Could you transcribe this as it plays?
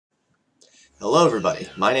Hello everybody,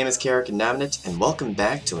 my name is Carrick Naminate, and welcome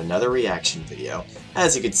back to another reaction video.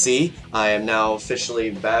 As you can see, I am now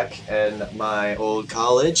officially back in my old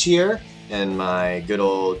college here, in my good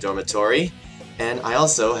old dormitory, and I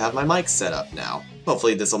also have my mic set up now.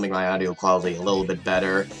 Hopefully this will make my audio quality a little bit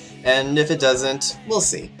better, and if it doesn't, we'll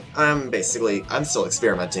see. I'm still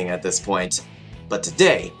experimenting at this point. But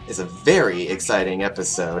today is a very exciting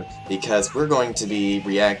episode because we're going to be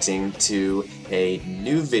reacting to a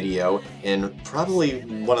new video in probably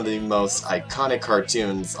one of the most iconic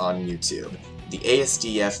cartoons on YouTube, the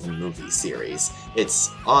ASDF movie series.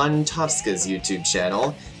 It's on Topska's YouTube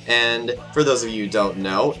channel, and for those of you who don't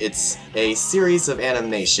know, it's a series of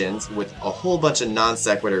animations with a whole bunch of non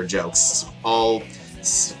sequitur jokes, all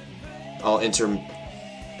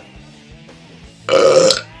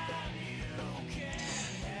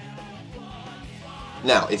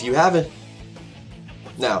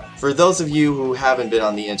Now, for those of you who haven't been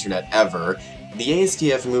on the internet ever, the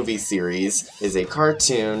ASDF movie series is a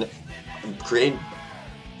cartoon created...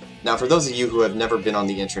 Now, for those of you who have never been on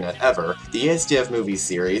the internet ever, the ASDF movie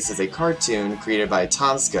series is a cartoon created by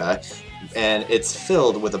Tomska, and it's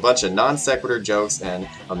filled with a bunch of non sequitur jokes and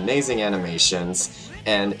amazing animations,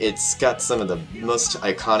 and it's got some of the most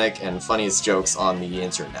iconic and funniest jokes on the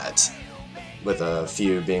internet. With a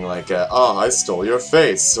few being like, oh, I stole your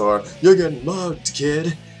face, or you're getting mugged,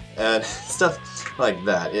 kid, and stuff like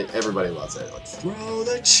that. Everybody loves it. Like, throw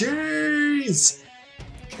the cheese!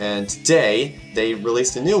 And today, they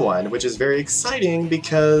released a new one, which is very exciting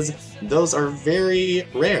because those are very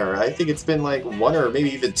rare. I think it's been like 1 or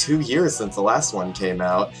maybe even 2 years since the last one came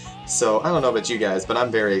out. So, I don't know about you guys, but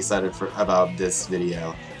I'm very excited about this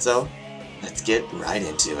video. So, let's get right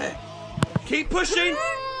into it. Keep pushing!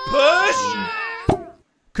 Push!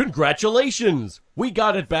 Congratulations! We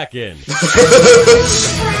got it back in. Wow,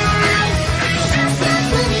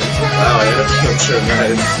 I had a picture,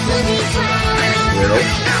 nice. Really?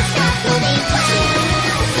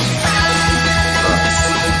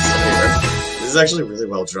 This is actually really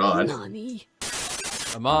well drawn.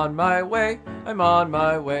 I'm on my way, I'm on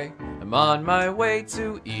my way, I'm on my way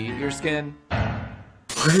to eat your skin.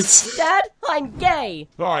 What? Dad, I'm gay.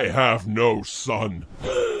 I have no son.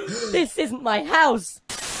 This isn't my house.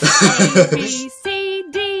 A, B, C,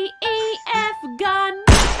 D, E, F, gun.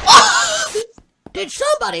 Did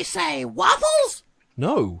somebody say waffles?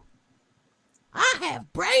 No. I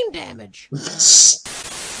have brain damage.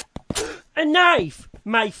 A knife,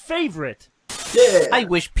 my favorite. Yeah! I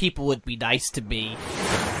wish people would be nice to me.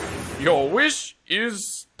 Your wish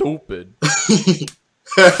is stupid.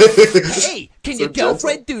 Hey, can your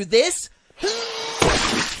girlfriend do this?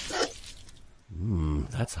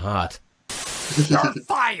 That's hot. You're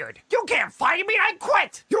fired! You can't fire me, I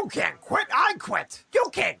quit! You can't quit, I quit! You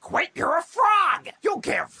can't quit, you're a frog! You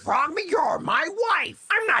can't frog me, you're my wife!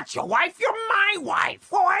 I'm not your wife, you're my wife!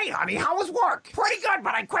 Oh, hey, honey, how was work? Pretty good,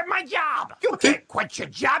 but I quit my job! You can't quit your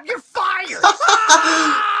job, you're fired!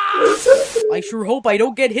 I sure hope I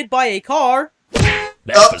don't get hit by a car.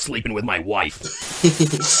 That's for sleeping with my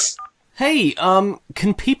wife. Hey,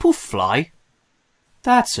 can people fly?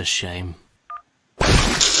 That's a shame.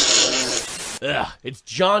 Ugh, it's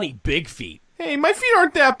Johnny Big Feet. Hey, my feet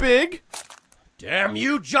aren't that big. Damn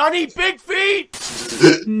you, Johnny Big Feet!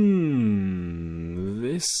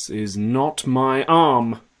 This is not my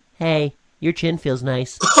arm. Hey, your chin feels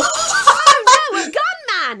nice. Oh no, a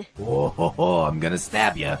gunman! Oh, I'm gonna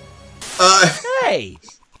stab you. Hey!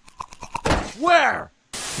 Where?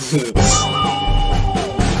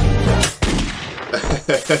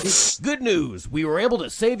 Good news, we were able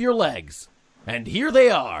to save your legs. And here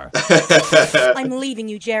they are. I'm leaving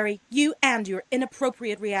you, Jerry. You and your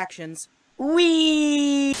inappropriate reactions.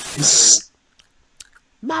 Wee!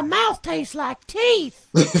 My mouth tastes like teeth.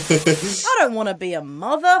 I don't want to be a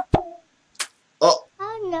mother. Oh.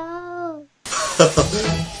 Oh no.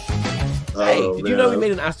 Hey, Oh, did you know we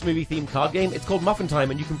made an asdfmovie themed card game? It's called Muffin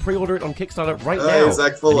Time, and you can pre-order it on Kickstarter right now. Hey,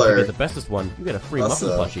 Zach Fuller. And if you get the bestest one, you get a free Awesome.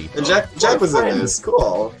 muffin plushie. And Jack was in this.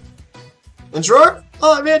 Cool. And Gerard?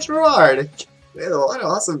 Oh man, Gerard. Man, a lot of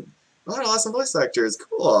awesome voice actors.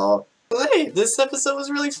 Cool. Hey, this episode was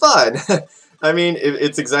really fun. I mean,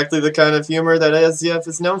 it's exactly the kind of humor that ASDF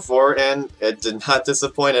is known for, and it did not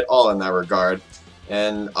disappoint at all in that regard.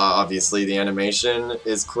 And obviously, the animation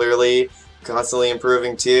is clearly constantly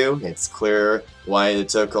improving too. It's clear why it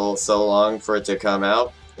took so long for it to come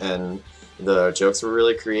out, and the jokes were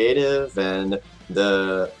really creative, and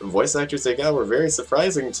the voice actors they got were very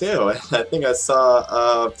surprising too. I think I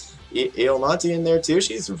saw Monty in there too.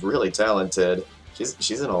 She's really talented.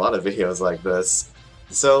 She's in a lot of videos like this.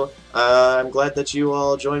 So I'm glad that you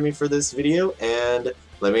all joined me for this video, and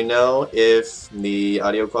Let me know if the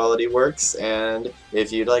audio quality works and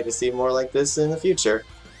if you'd like to see more like this in the future.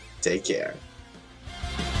 Take care.